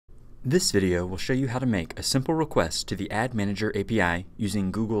This video will show you how to make a simple request to the Ad Manager API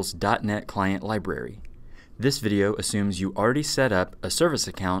using Google's .NET Client Library. This video assumes you already set up a service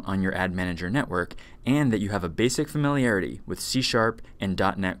account on your Ad Manager network and that you have a basic familiarity with C# and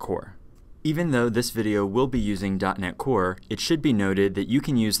 .NET Core. Even though this video will be using .NET Core, it should be noted that you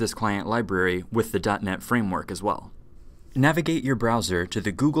can use this client library with the .NET framework as well. Navigate your browser to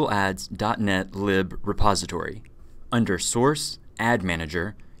the Google Ads .NET lib repository. Under Source, Ad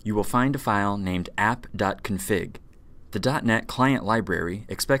Manager, you will find a file named app.config. The .NET Client Library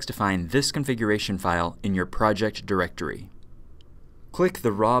expects to find this configuration file in your project directory. Click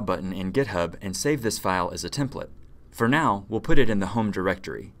the Raw button in GitHub and save this file as a template. For now, we'll put it in the home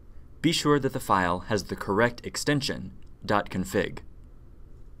directory. Be sure that the file has the correct extension, .config.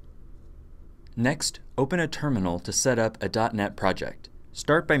 Next, open a terminal to set up a .NET project.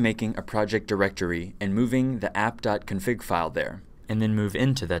 Start by making a project directory and moving the app.config file there, and then move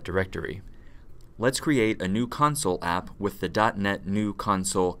into that directory. Let's create a new console app with the .NET new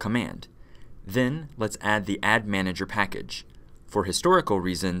console command. Then let's add the Ad Manager package. For historical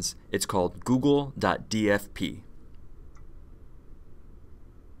reasons, it's called google.dfp.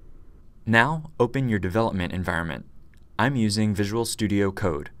 Now open your development environment. I'm using Visual Studio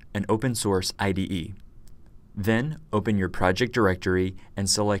Code, an open source IDE. Then open your project directory and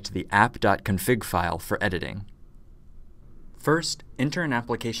select the app.config file for editing. First, enter an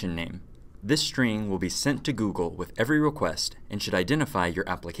application name. This string will be sent to Google with every request and should identify your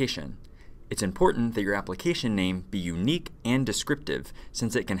application. It's important that your application name be unique and descriptive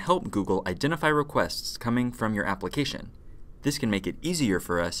since it can help Google identify requests coming from your application. This can make it easier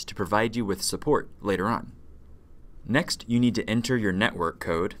for us to provide you with support later on. Next, you need to enter your network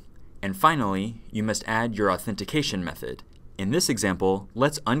code. And finally, you must add your authentication method. In this example,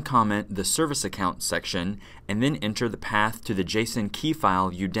 let's uncomment the service account section and then enter the path to the JSON key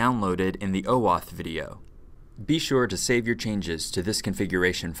file you downloaded in the OAuth video. Be sure to save your changes to this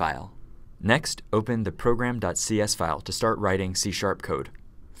configuration file. Next, open the program.cs file to start writing C# code.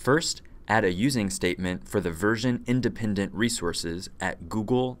 First, add a using statement for the version-independent resources at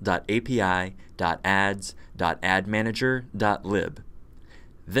google.api.ads.admanager.lib.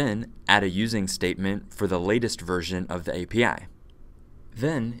 Then, add a using statement for the latest version of the API.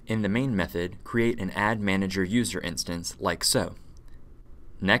 Then, in the main method, create an Ad Manager user instance like so.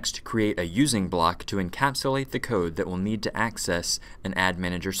 Next, create a using block to encapsulate the code that will need to access an Ad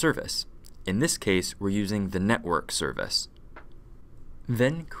Manager service. In this case, we're using the network service.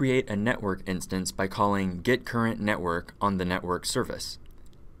 Then, create a network instance by calling getCurrentNetwork on the network service.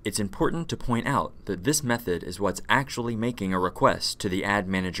 It's important to point out that this method is what's actually making a request to the Ad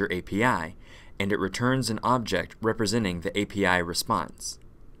Manager API, and it returns an object representing the API response.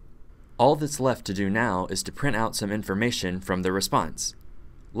 All that's left to do now is to print out some information from the response.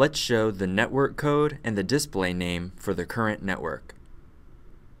 Let's show the network code and the display name for the current network.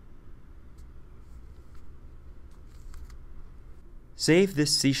 Save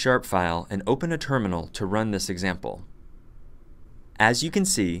this C# file and open a terminal to run this example. As you can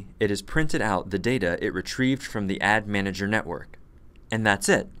see, it has printed out the data it retrieved from the Ad Manager network. And that's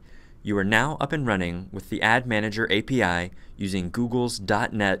it. You are now up and running with the Ad Manager API using Google's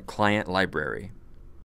 .NET Client Library.